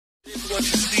What you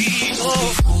see,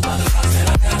 oh.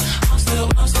 I'm still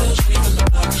dreaming the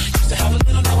block. Used to have a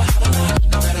little, now I have a lot.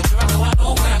 No matter where I go, I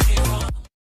know where I came from.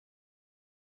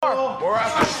 We're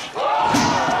after.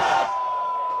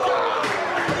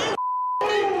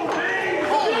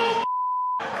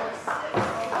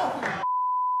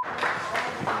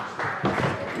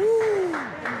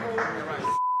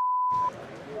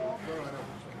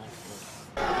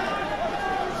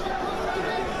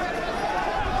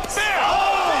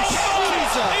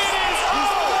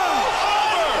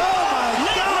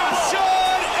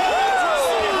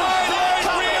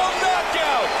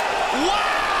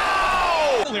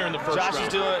 Josh is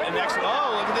doing an excellent.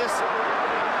 Oh, look at this.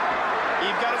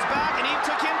 Eve got his back, and Eve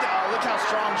took him down. Oh, look how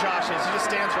strong Josh is. He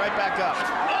just stands right back up.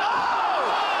 Oh!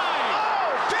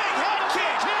 Big head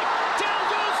kick. Down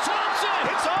goes Thompson.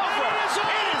 It's over.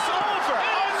 It is over.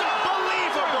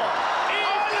 Unbelievable.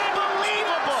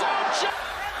 Unbelievable.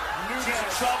 She's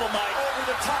in trouble, Mike. Over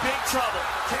the top. Big trouble.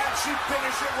 Can she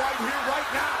finish it right here, right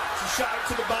now? She shot it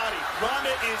to the body.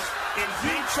 Ronda is in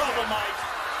big trouble, Mike.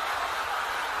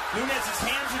 Nunes's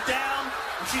hands are down,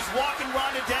 and she's walking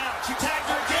Ronda down. She tagged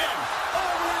her again.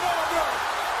 Over and over.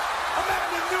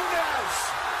 Amanda Nunes.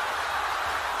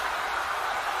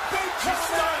 Big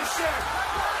combination.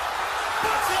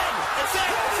 That's it. It's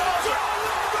it. It's over.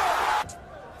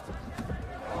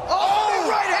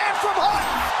 Oh, right hand from Hutt.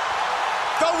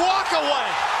 The walk away.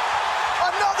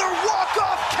 Another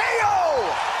walk-off KO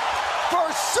for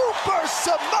Super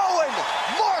Samoan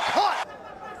Mark Hutt.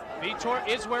 Vitor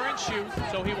is wearing shoes,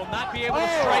 so he will not be able to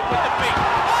strike with the feet.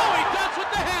 Oh, he does with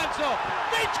the hands, though.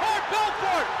 Vitor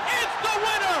Belfort is the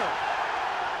winner.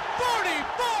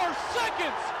 44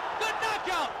 seconds. The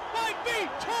knockout by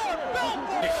Vitor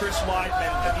Belfort. Chris Weidman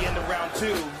at the end of round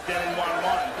 2, then in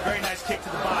 1-1. Very nice kick to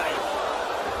the body.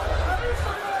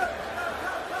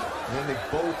 And then they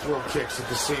both throw kicks at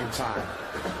the same time.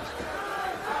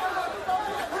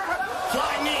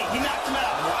 Flying knee. He knocked him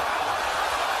out.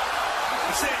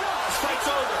 That's it. This fight's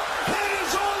over. It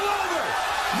is all over.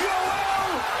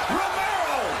 Yoel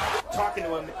Romero. Talking to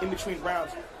him in between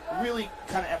rounds, really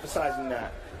kind of emphasizing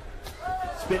that.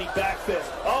 Spinning back fist.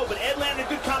 Oh, but Ed landed a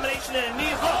good combination and a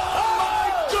knee as well. Oh,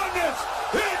 my goodness.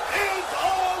 It is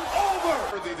all over.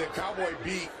 The Cowboy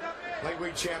beat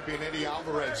lightweight champion Eddie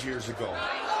Alvarez years ago.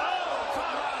 Oh, come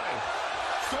on.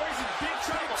 Story's in big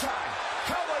trouble. Big time.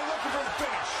 Cowboy looking for the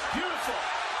finish. Beautiful.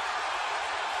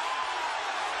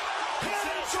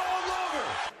 It's all over.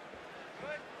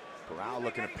 Corral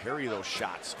looking to parry those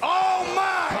shots. Oh,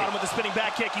 my! Caught him with a spinning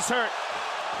back kick. He's hurt.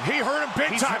 He hurt him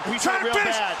big time. He's trying hurt to real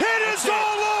finish. bad. It is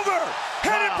all over.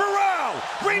 Henry Corral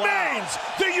remains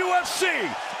the UFC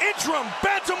interim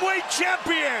bantamweight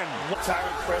champion. Tyron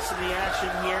pressing the action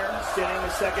here, standing in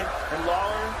a second, and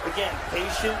Lawler again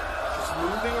patient, just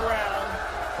moving around,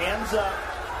 hands up.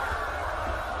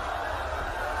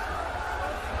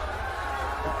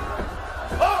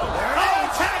 Oh, he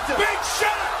tagged him. Big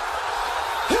shot.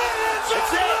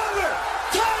 It's over.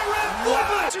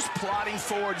 Tyron Just plodding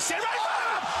forward. Stand right.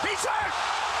 He's hurt.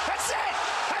 That's it.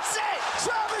 That's it.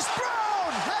 Travis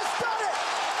Brown has done it.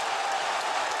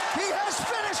 He has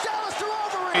finished Alistair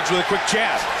Overeem. With a quick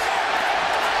jab.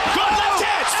 Good left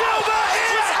hand. Silva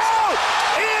is out.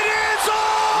 It is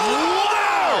all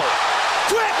over.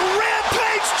 Quick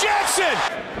Rampage Jackson.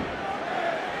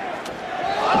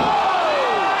 Oh,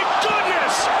 my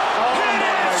goodness. It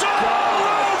is all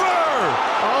over.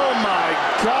 Oh my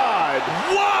God.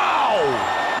 Wow.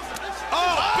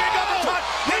 Oh, big uppercut.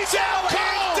 He's out.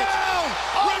 He's down.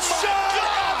 Rashad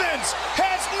Evans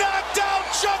has knocked out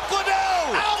Chuck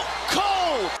Liddell. Out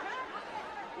cold.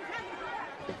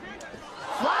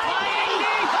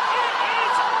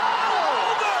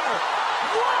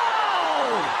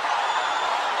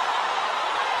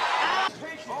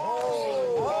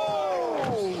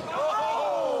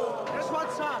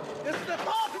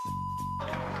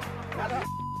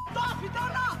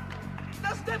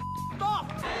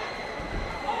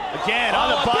 Again on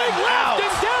the button. Out.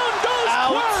 Down goes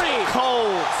Quarry.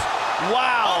 Cold.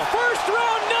 Wow. First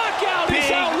round knockout is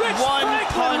Big how Rich Franklin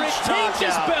one-punch retains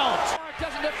his knockout. belt.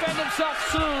 Doesn't defend himself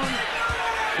soon.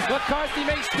 McCarthy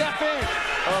may step in.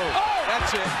 Oh,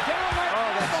 that's it. Down right Oh,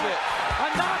 that's elbow. it. A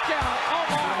knockout. Oh,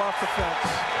 Get him my. off the fence.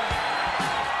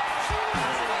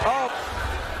 Oh.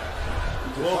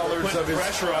 Whoa, putting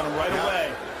pressure on him right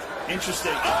away.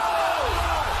 Interesting. Oh!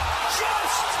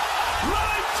 Just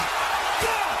like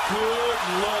that! Good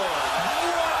Lord.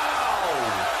 Wow!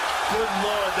 Good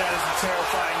Lord, that is a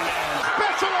terrifying man.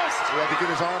 Specialist. He had to get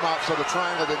his arm out so the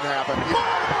triangle didn't happen. He's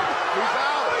out.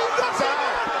 He's out.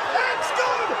 It's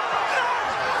good.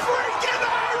 Freaking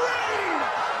Irene.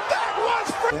 That was.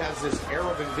 Has has this air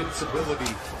of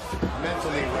invincibility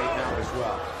mentally right now as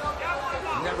well.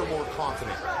 Never more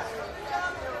confident.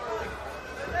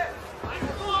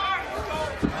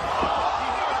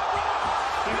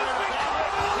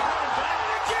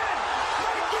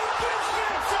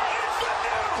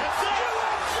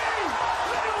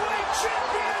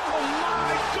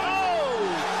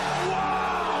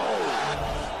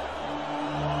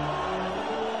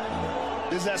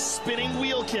 This is a spinning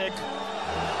wheel kick,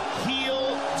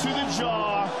 heel to the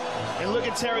jaw, and look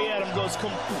at Terry Adam goes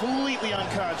completely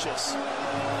unconscious.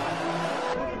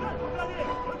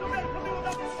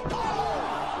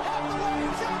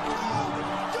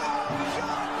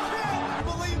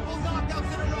 Unbelievable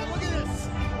knockouts in a row. Look at this.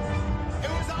 It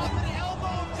was off an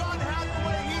elbow. John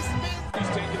Hathaway. He's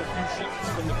taking a few shots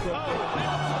from the crowd.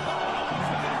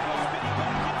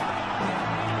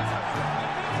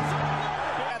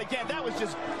 Again, that was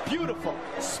just beautiful.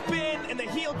 Spin and the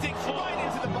heel dig right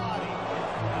into the body.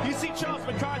 You see Charles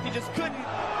McCarthy just couldn't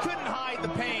hide the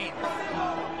pain.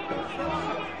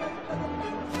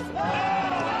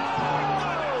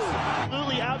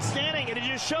 Absolutely outstanding, and it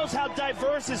just shows how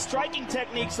diverse his striking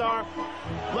techniques are.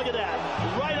 Look at that.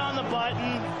 Right on the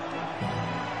button.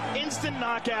 Instant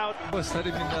knockout. Was that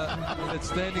even that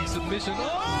standing submission?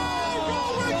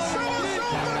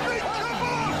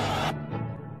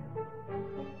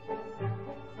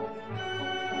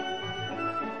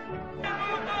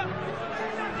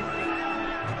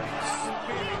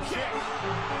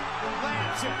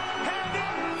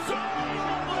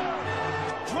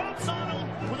 Drops on him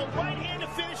with a right hand to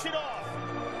finish it off.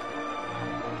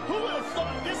 Who would have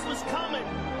thought this was coming?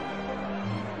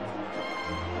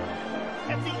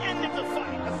 At the end of the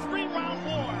fight, a 3-round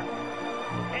war.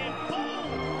 And boom!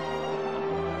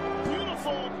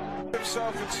 Beautiful.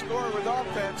 Himself and score with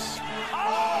offense.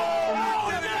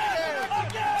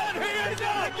 Again! He did it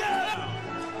again!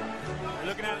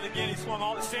 Looking at it again, he swung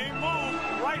all the same move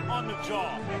right on the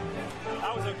jaw.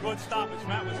 That was a good stoppage.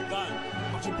 Matt was done.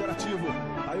 imperativo.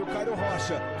 Aí o Cairo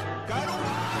Rocha. Cairo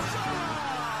Rocha!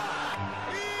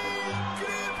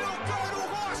 Incrível Cairo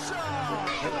Rocha!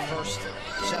 In the first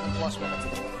 7+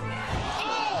 minutes.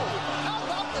 Oh! How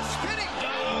about the spinning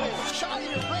dive?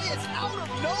 Shotty Reyes out of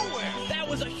nowhere. That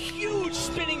was a huge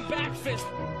spinning back fist.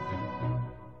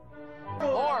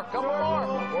 More, couple more.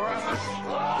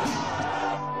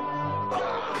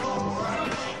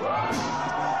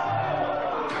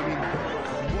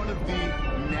 One of the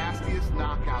nastiest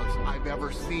knockouts I've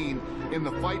ever seen in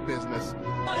the fight business.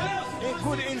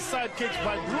 Good inside kicks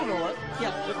by Bruno.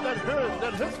 Yeah. That hurt.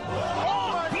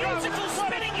 Oh, beautiful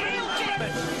spinning heel kick.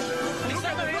 He's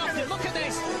never nothing. Look at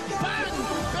this. Bang!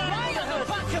 Right at the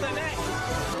back of the neck.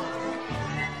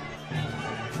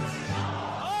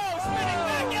 Oh, spinning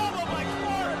back elbow by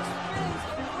Clark.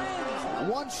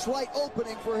 One slight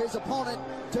opening for his opponent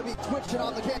to be twitching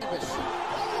on the canvas.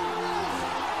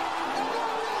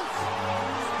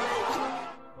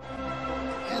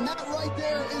 And that right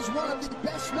there is one of the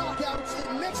best knockouts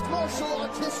in mixed martial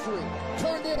arts history.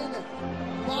 Turned in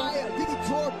by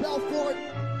Vitor Belfort.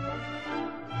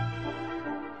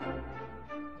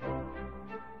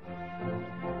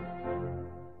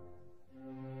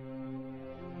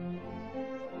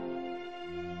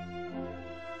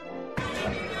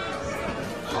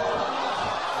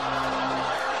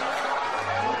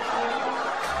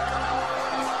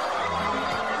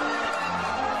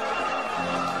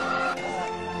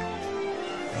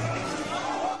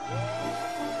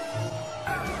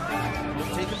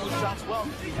 Taking those shots well.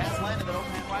 He has landed an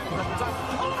overhand right at the top.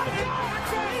 Oh my God!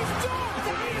 He's done!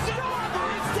 He's done!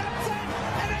 He steps in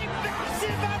and a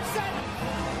massive upset!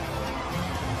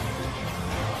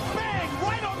 Bang!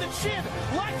 Right on the chin.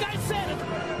 Like I said.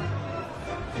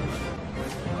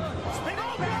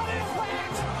 Spinning back is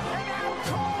whacked! And out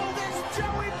cold is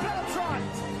Joey Beltran!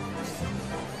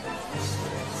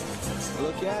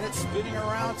 Look at it, spinning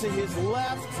around to his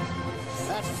left.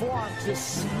 That forearm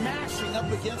just smashing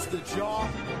up against the jaw.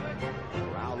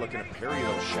 Wow, looking to parry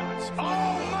those shots.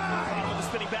 Oh my! With the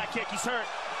spinning back kick, he's hurt.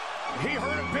 He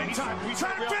hurt him big time. He's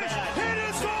trying to finish. It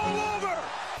is all over!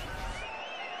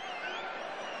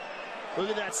 Look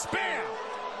at that spam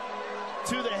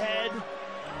to the head.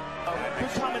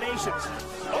 Good combinations.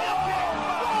 Oh!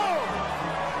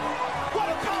 What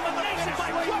a combination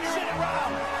by crushing it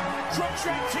around.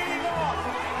 Crookshank teeing off.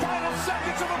 Final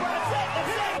seconds of the round.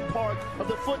 Part of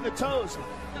the foot and the toes.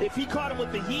 If he caught him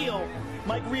with the heel,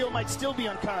 Mike Rio might still be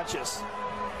unconscious.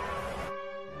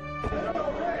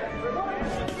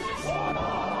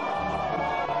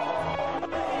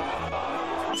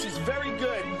 This is very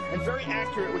good and very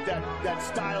accurate with that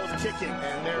style of kicking.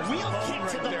 And there's wheel kick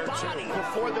to the body.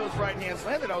 Before those right hands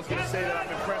landed, I was going to say that I'm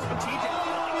impressed with TJ.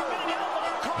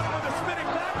 Caught him with a spinning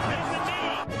back. There's the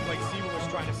knee. Like Seaman was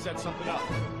trying to set something up.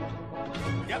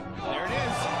 Yep, there it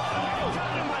is. Oh,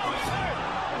 got him while he's hurt.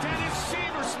 Dennis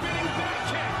Seaver spinning back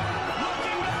kick.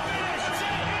 Looking to finish. It's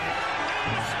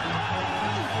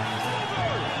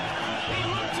over. He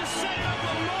looked to set it up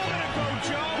a moment ago,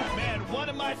 Joe. Man, one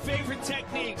of my favorite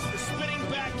techniques, the spinning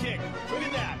back kick. Look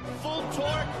at that, full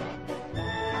torque.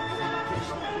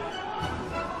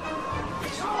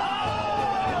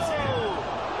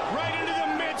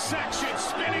 Section,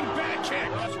 spinning back kick.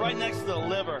 That's right next to the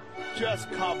liver. Just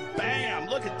kabam.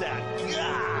 Look at that.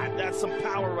 God, that's some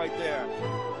power right there.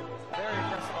 Very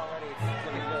impressive already. It's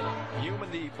looking good.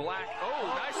 Human the black. Oh,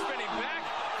 nice spinning back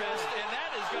fist, and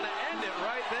that is going to end it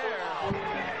right there.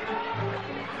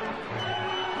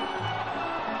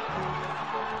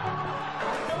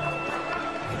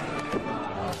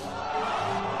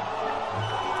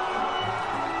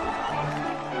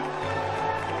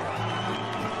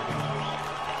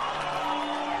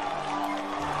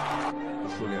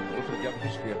 Outro diabo de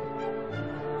esquerda.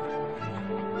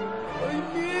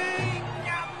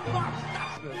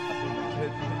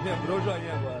 Lembrou o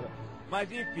joinha agora.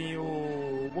 Mas enfim,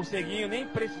 o morceguinho nem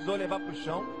precisou levar pro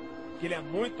chão, que ele é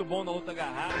muito bom na luta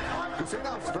agarrada.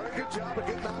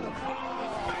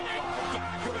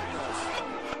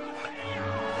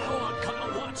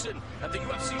 At the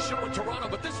UFC show in Toronto,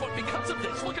 but this one, because of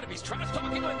this, look at him, he's trash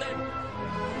talking and then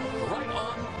right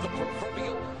on the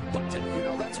proverbial button. You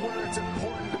know, that's where it's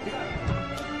important to be.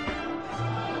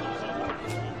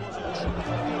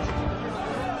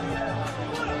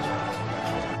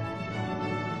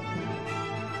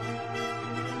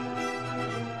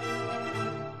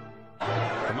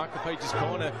 From Michael Page's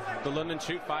corner, the London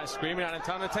shoot fighter screaming at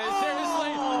Antonio Taylor, seriously,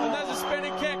 and there's a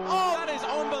spinning kick. That is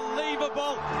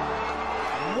unbelievable.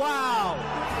 Wow!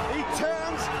 He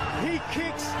turns, he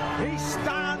kicks, he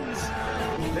stands.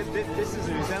 This is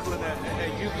resembling a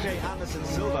UK Anderson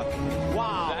Silva.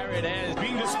 Wow! There it is.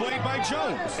 Being displayed by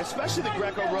Jones. Especially the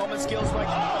Greco-Roman skills like,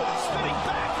 oh, spinning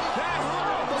back. That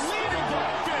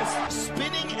fist.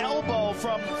 Spinning elbow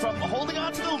from holding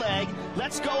onto the leg,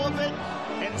 lets go of it,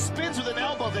 and spins with an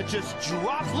elbow that just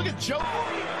drops. Look at Joe.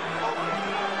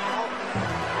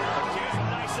 Here's a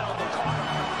nice elbow.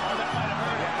 Oh, that might have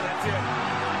hurt him. That's it.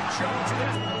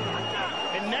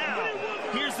 And now,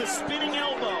 here's the spinning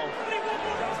elbow.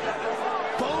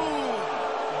 Boom!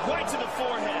 Right to the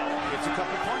forehead. It's a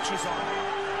couple punches on it.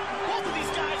 Both of these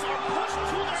guys are pushed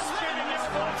to their spin in this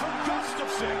fight from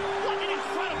Gustafsson. What an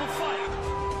incredible fight.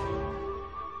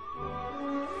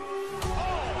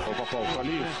 Opa, Paulo,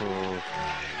 ali.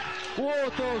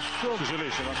 Outro soco.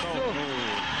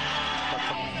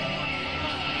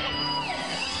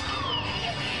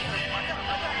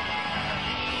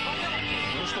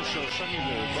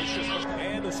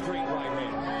 And the straight right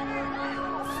hand.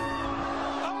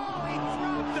 Oh, he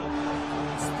dropped him.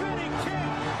 Spinning kick.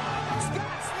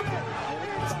 Scott Smith.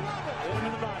 It's rubber. Hit him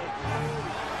in the body.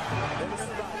 Hit him in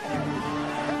the body.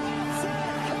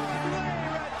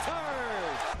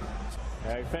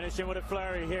 Finishing with a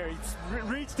flurry here. He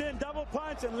reached in, double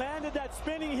punch, and landed that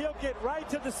spinning heel kick right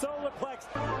to the solar plex.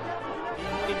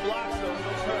 He blocks those.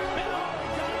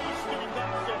 Spinning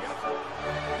back fist.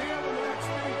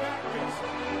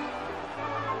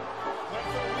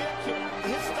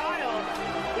 His style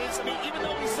is, I mean, even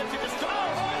though he's such a he's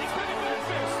spinning back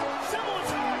fist.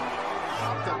 Someone's hurt.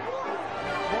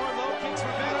 More low kicks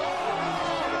for Beto.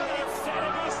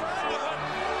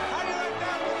 How do you like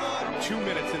that one? 2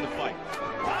 minutes in the fight.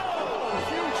 Oh,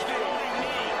 huge diving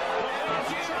knee. But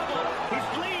he's in trouble. He's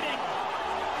bleeding.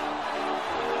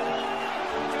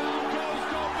 Down goes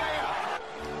Gobea.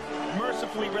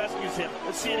 Mercifully rescues him.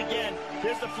 Let's see it again.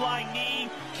 There's the flying knee,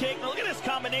 kick. Now look at this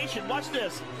combination. Watch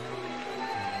this.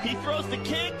 He throws the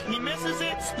kick, he misses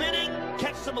it, spinning,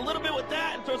 catches him a little bit with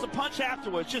that, and throws a punch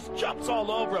afterwards. Just jumps all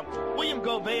over him. William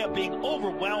Gobea being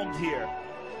overwhelmed here.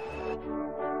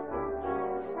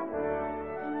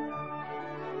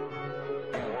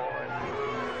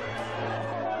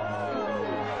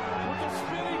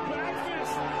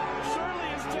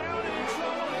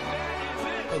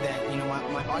 That, you know,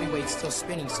 my body weight's still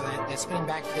spinning, so that spinning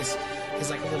back fist is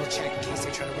like a little check in case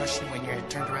they try to rush you when you're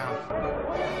turned around.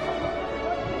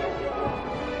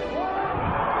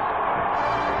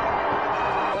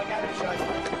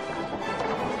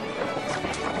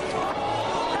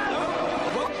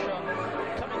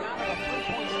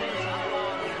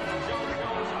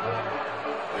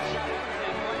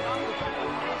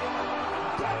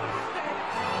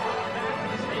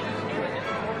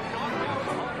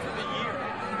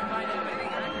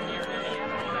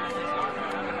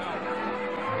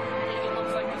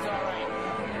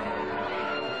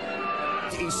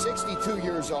 62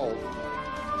 years old,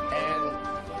 and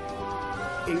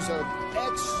he's an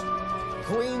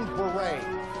ex-Green Beret.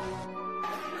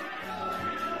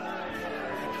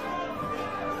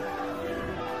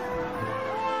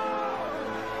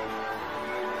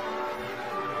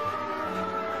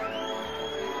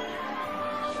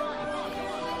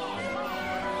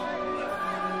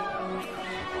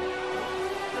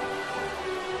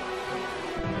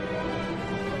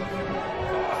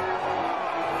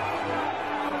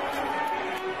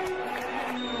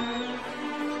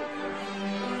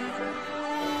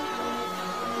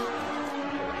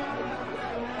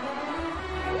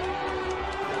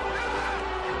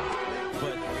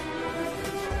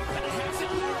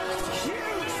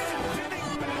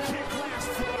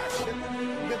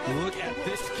 Look at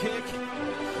this kick.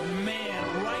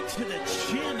 Man, right to the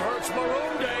chin. Hurts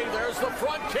Maroon Day. There's the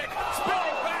front kick.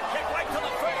 Spinning back kick right to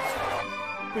the face.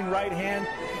 Right hand,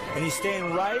 and he's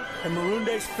staying right in Maroon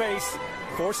Day's face,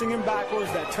 forcing him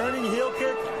backwards. That turning heel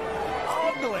kick,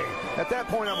 ugly. At that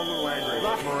point, I'm a little angry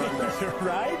with Maroon Day.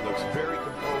 Right? Looks very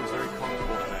composed, very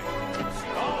comfortable tonight.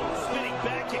 Oh, spinning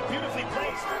back kick, beautifully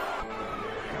placed.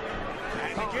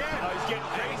 And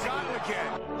again, he's on it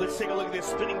again. Let's take a look at this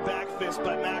spinning back fist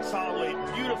by Max Holloway.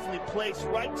 Beautifully placed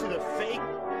right to the fake.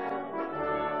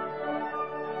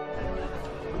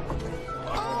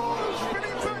 Oh,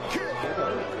 spinning back kick!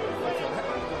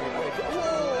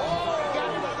 Whoa, got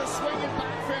him on the swinging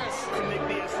back fist. To make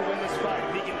the to win this fight.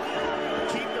 He can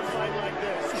keep the fight like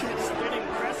this. Spinning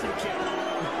crescent kick.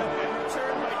 And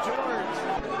return by George.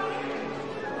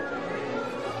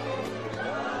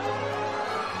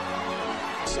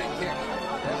 Same kick.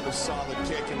 Another solid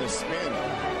kick in the spin.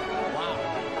 Wow.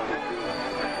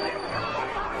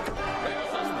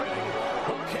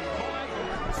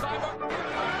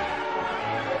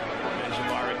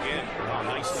 Benjamin again. Oh,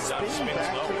 nicely done. Spinning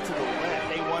back kick to the left.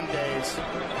 A1 days.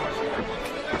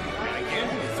 And again,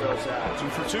 He throws out. 2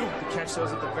 for 2. To catch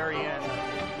those at the very end.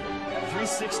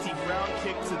 360 round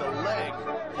kick to the leg.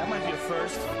 That might be a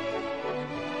first.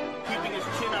 Keeping his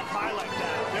chin up high like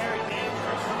that. Very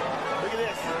dangerous. Look at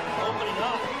this. Opening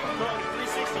up. Throwing a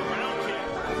 360 round kick.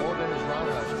 More than his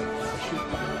roundhouse kick. Shoot.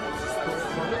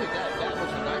 Well, really, that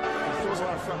was a nice. He throws a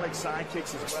lot of front leg side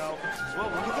kicks as well. Whoa,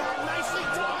 look at that. Nicely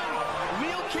done.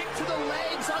 Wheel kick to the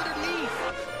legs underneath.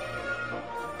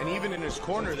 and even in his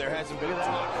corner, there hasn't been a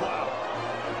block. Wow.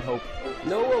 Hope.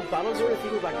 No battle zone. If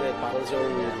you go back to the battle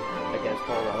zone against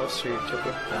Paul Wallace, who took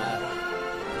it.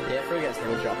 Yeah, for against him,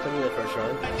 he dropped him in the first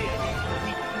round. He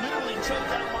literally choked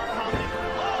out Mark Humphrey.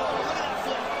 Oh, look at that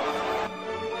flip.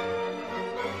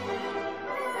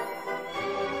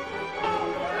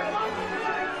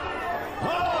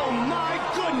 Oh my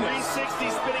goodness! 360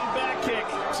 spinning back kick.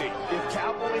 See, if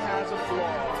Cowboy has a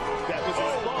flaw, that was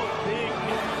his low big.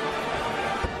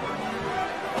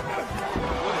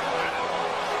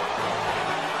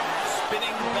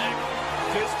 Spinning back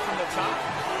fist from the top.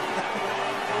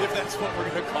 If that's what we're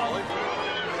going to call it. Oh,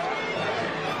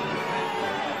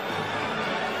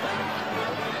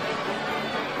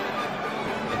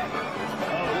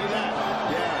 look at that.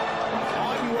 Yeah.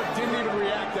 Augenworth didn't even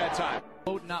react that time.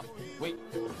 Loading up. Wait.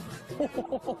 I'm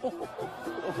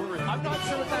not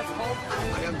sure what that's called.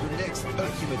 I am the next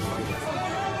Ultimate Fighter.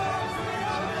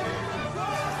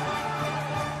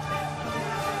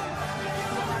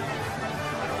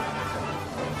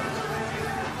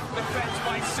 Defense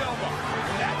by Silva.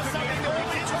 That's something that we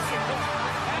can turn point.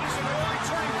 That is an early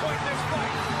turning point in this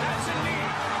fight. That's a knee.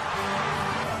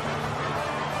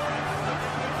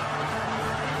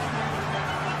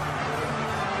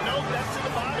 Nope, that's to the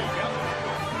body.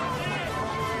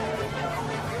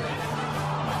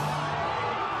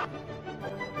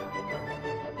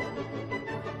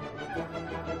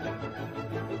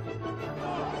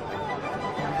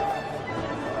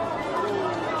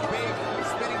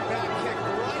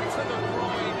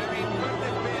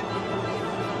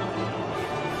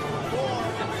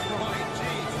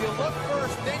 Look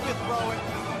first, then you throw it.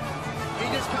 He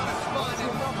just kind of spun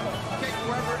and kicked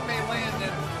wherever it may land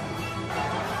in.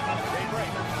 They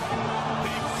break.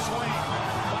 Big swing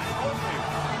by Woodley.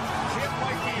 Jim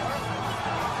might be hurt.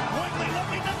 Woodley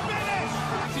looking to finish.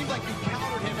 Seems like you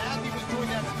countered him as he was doing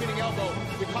that spinning elbow.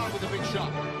 You caught with a big shot.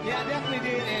 Yeah, definitely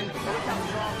did. And look how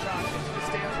strong Josh is. He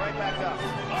stands right back up.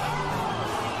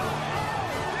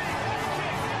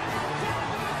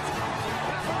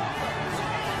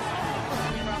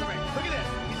 Look at this.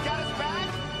 He's got his back.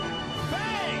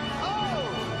 Bang! Oh!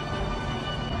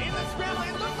 In the scramble,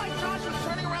 it looked like Josh was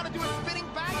turning around to do a spinning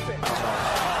back spin. Oh,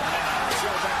 man. He's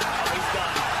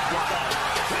done. He's done.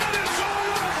 That is all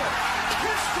over.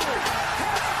 History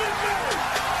has been made.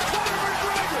 Conor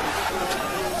McGregor.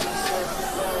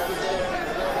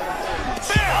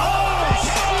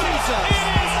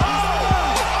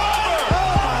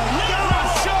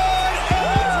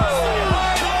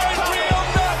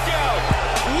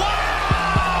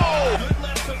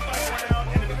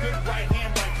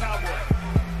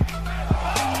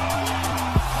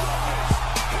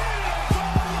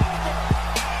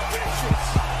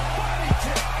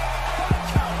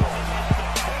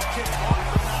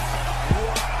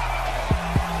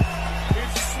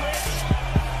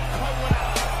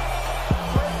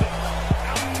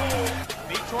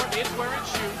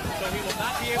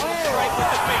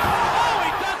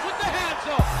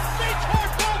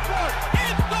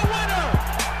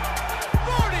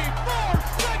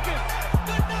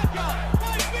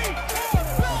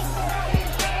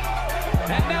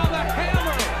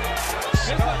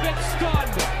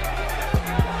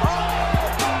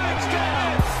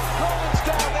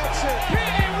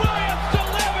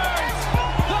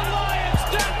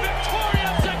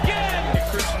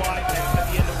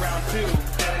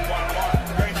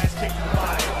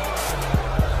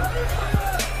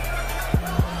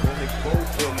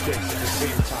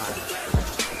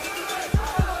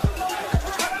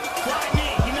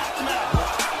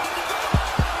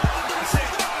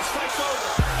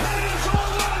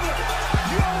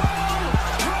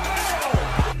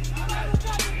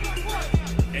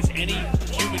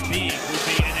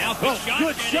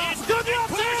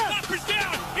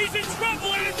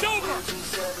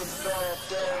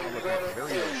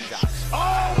 Very low shots.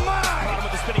 Oh my! Bottom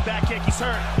of the spinning back kick. He's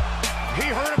hurt. He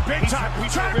hurt him big time.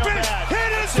 He's trying hurt to real finish. bad.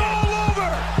 It is all over.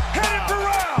 Headed for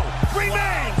round.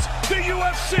 Remains the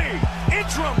UFC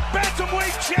interim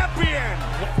bantamweight champion.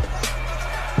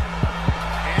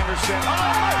 Anderson.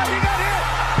 Oh, he got hit.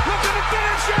 Looking to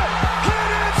finish it.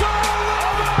 It is all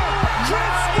over.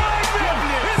 Chris Weidman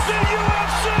is the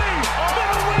UFC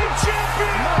middleweight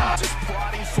champion. Just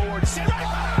plodding forward. He's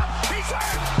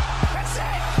hurt. That's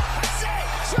it. That's it.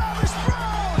 Travis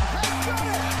Brown has done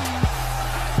it.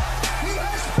 He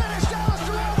has finished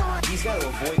Alistair Overeem. He's got to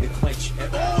avoid the clinch.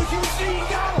 Oh, you see, he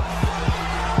got him.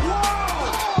 Whoa.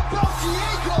 Oh, about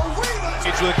Diego Rivas.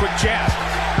 It's with a quick jab.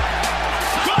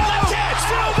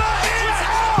 Silva is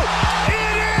out!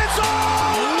 It is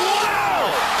all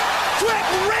wow! Quick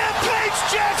Rampage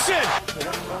Jackson!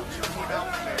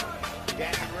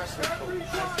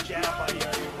 Nice jab by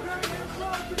Yair.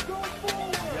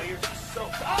 Yair's so...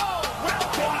 Oh,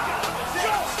 Rampage!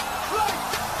 Just like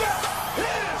that!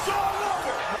 It is all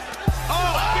over!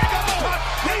 Oh, big uppercut!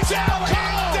 He's out!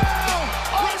 He's down!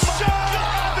 Rashad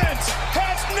Evans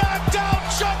has knocked out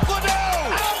Chuck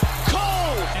Liddell! Out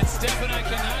cold! And Stephen, I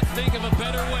cannot think of a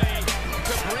better way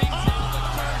to bring down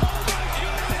the turnover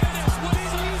in tennis with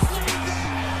these leagues.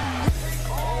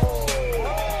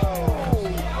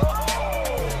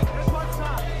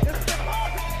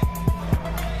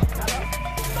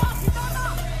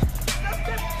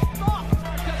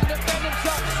 Doesn't defend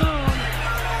himself soon.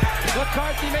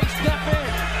 McCarthy may step in.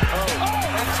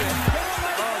 That's it.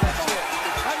 That's it.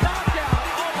 A knockout.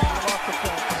 Off the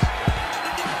fence.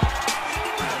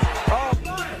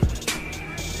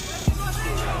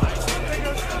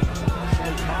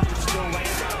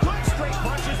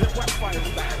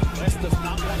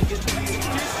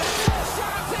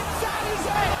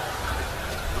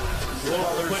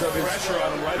 Put pressure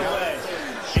on him right away.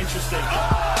 Interesting.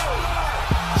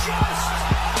 Just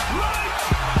like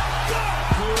that!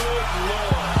 Good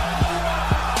Lord.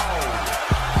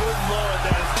 Good Lord,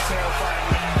 that is terrifying.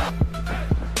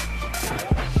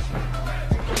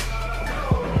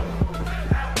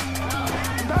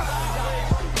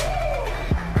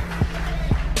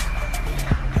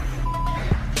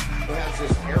 He has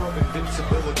this air of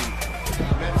invincibility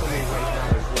mentally right now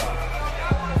as well.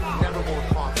 Never more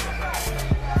confident.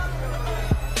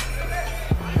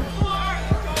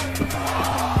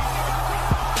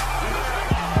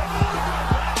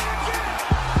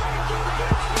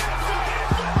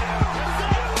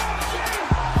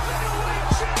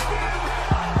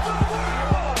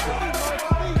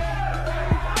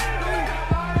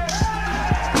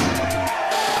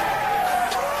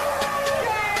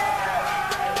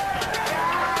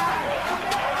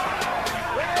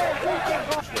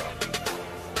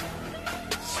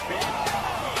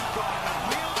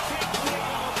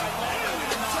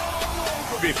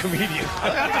 Be a comedian. It is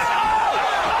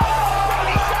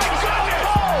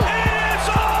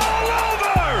all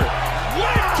over!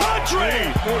 White Country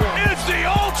is the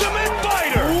ultimate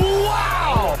fighter!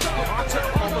 Wow! Hunter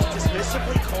almost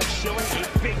dismissively called Schilling a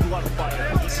big blood fighter.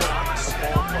 He's not a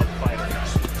small blood fighter.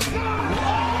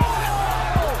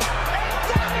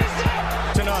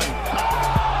 To none.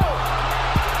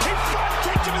 He front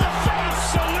kicked him in the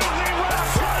face! Absolutely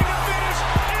right! Trying to finish!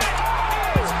 It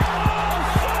is all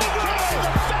over! The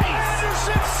face!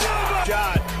 Anderson Silva!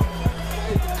 Shot.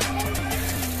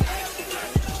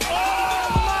 Oh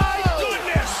my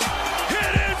goodness!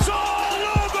 It is all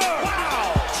over!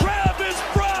 Wow! Travis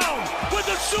Brown with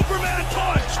the Superman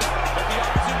punch! But the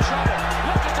arm's in trouble.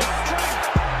 Look at the strength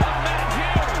of Matt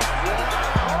Hughes.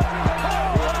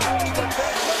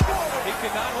 He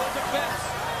cannot hold the fence.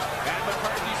 And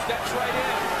McCarthy steps right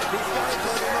in. He's got to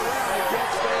turn him around. He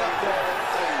can't stay up there.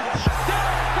 He's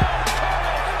out.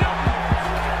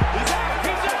 He's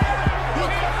out.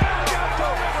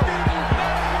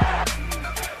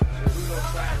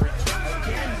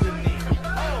 Again, the knee.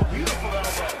 Oh, beautiful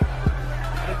elbow.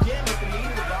 And again, with the knee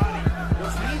to the body.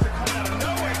 Those knees are coming out of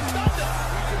nowhere. Stop them.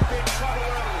 He's in big trouble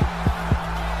early.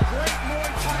 Great Muay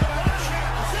Thai action.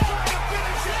 Trying to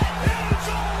finish it. And it's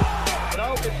all over. No,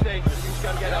 it's dangerous. He's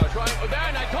got to get out.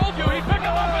 Dan, I told you, he picked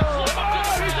him up and slid him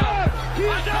to the ground.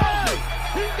 He's down!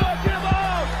 He knocked him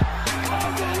out!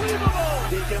 Unbelievable!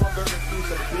 Dave Gellenberger threw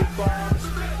some big bombs.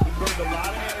 He burned a lot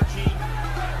of energy.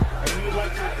 And he would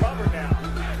like to recover now.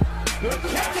 Good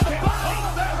kick to the body!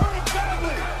 Oh, that hurt him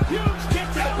badly! Huge kick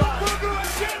to the body! Ellenberger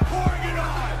again pouring it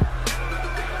on!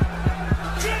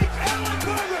 Jake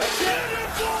Ellenberger! And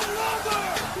it's all over!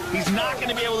 He's not going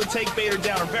to be able to take Bader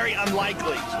down, or very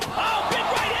unlikely. Oh, big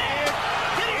right hand!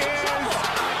 Getting in trouble!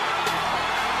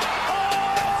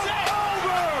 All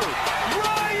over!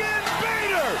 Ryan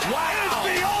Bader is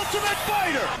the ultimate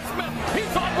fighter.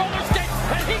 He's on roller skates,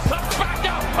 and he comes back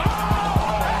out. Oh!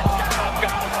 Down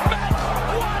goes Smith.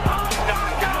 What a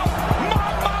knockout!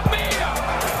 Mamma mia!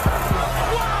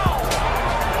 Wow!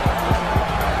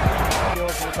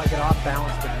 Feels like an off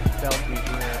balance, but he felt me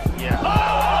here. Yeah.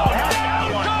 Oh!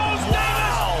 Down goes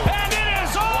Davis, and it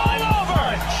is all over.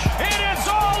 It is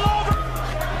all over.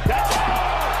 That's it.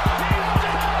 He's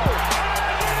down,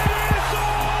 and it is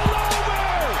all over.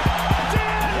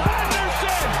 Dan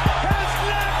Henderson has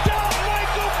knocked out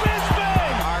Michael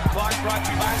Bisping. Our clock brought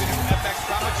to you by the new FX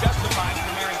drama Justified,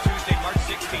 premiering Tuesday, March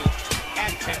 16th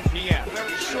at 10 p.m.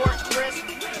 Very short, crisp.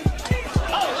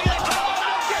 Oh, look at that.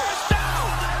 Davis down.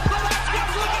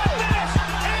 Velasquez, look at this.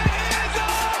 It is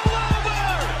all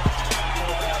over.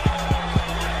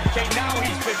 Okay, now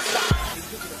he's been stopped.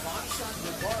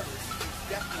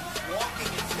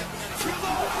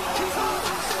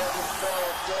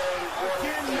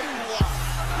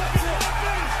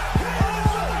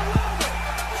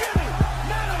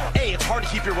 A, it's hard to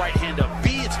keep your right hand up.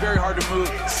 B, it's very hard to move.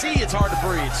 C, it's hard to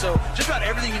breathe. So just about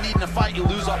everything you need in a fight, you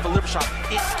lose off the liver shot.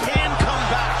 It can come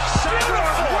back.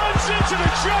 Cyborg runs into the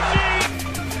jump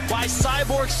knee. By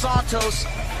Cyborg Santos.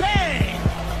 Bang!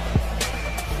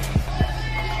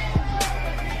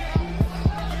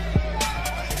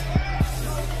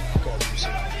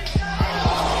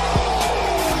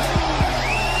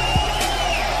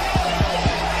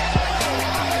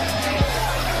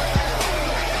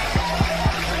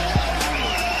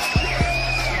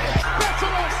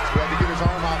 He had to get his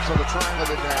arm out so the triangle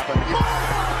didn't happen. He's out.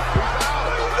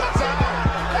 That's out.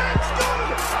 That's good.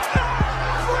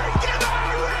 Freaking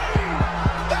Irene.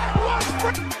 That was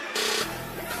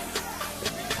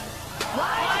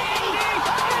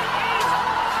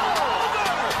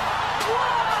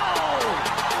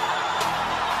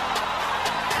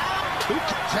Who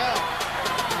can tell?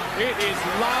 It is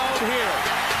loud here.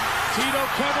 Tito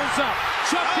covers up.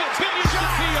 Chuck continues to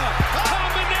see up.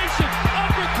 Combination.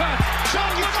 Uppercut.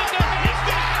 Chuck with the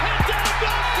haystack. And down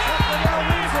goes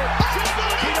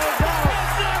Tito's out.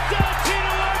 That's knocked out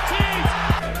Tito Ortiz.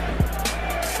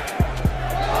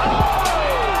 Oh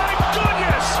my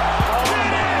goodness.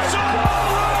 It is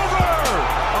all over.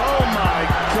 Oh my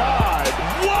God.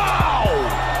 Wow.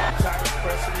 Tiger's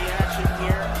pressing the action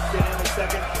here. Spin in a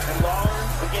second. And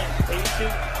Lawrence, again,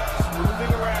 patient,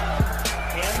 moving around.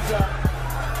 Hands up.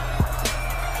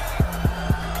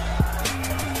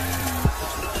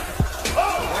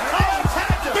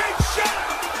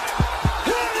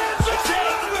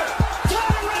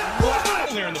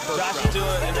 Josh is doing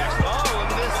an excellent. Oh,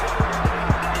 look at this.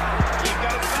 He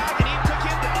got his back and he took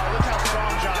him down. Oh, look how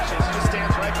strong Josh is. He just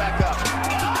stands right back up.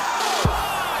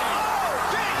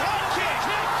 Big head kick.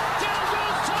 Down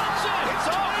goes Thompson. It's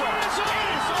over. It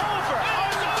is over.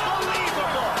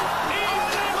 Unbelievable.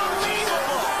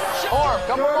 Unbelievable. More,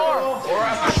 couple more.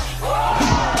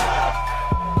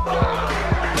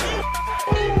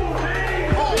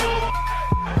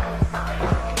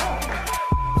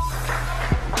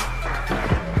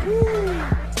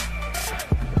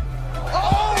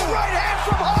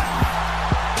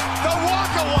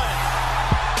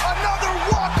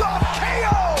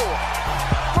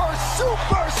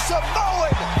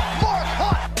 Samoan Mark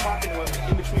Hunt. Talking to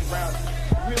him in between rounds,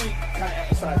 really kind of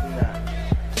emphasizing that.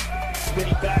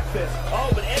 Spinning back fist. Oh,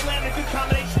 but Ed landed a good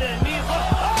combination and knee as well.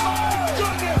 Oh,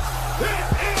 goodness! It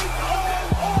is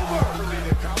all over! Really,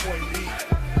 the Cowboy beat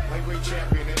lightweight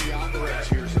champion Eddie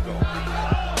Alvarez years ago.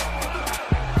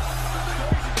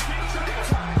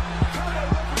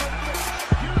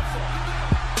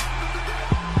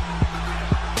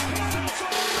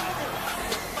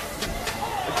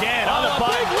 Again, on the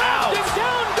bike. Out.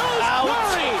 Down goes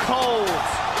Curry. Cold.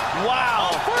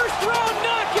 Wow. First round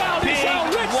knockout. Big Is how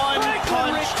Rich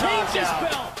Franklin retains his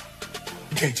knockout. belt.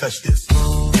 You can't touch this.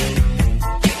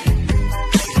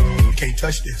 You can't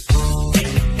touch this.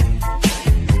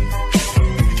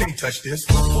 You can't touch this.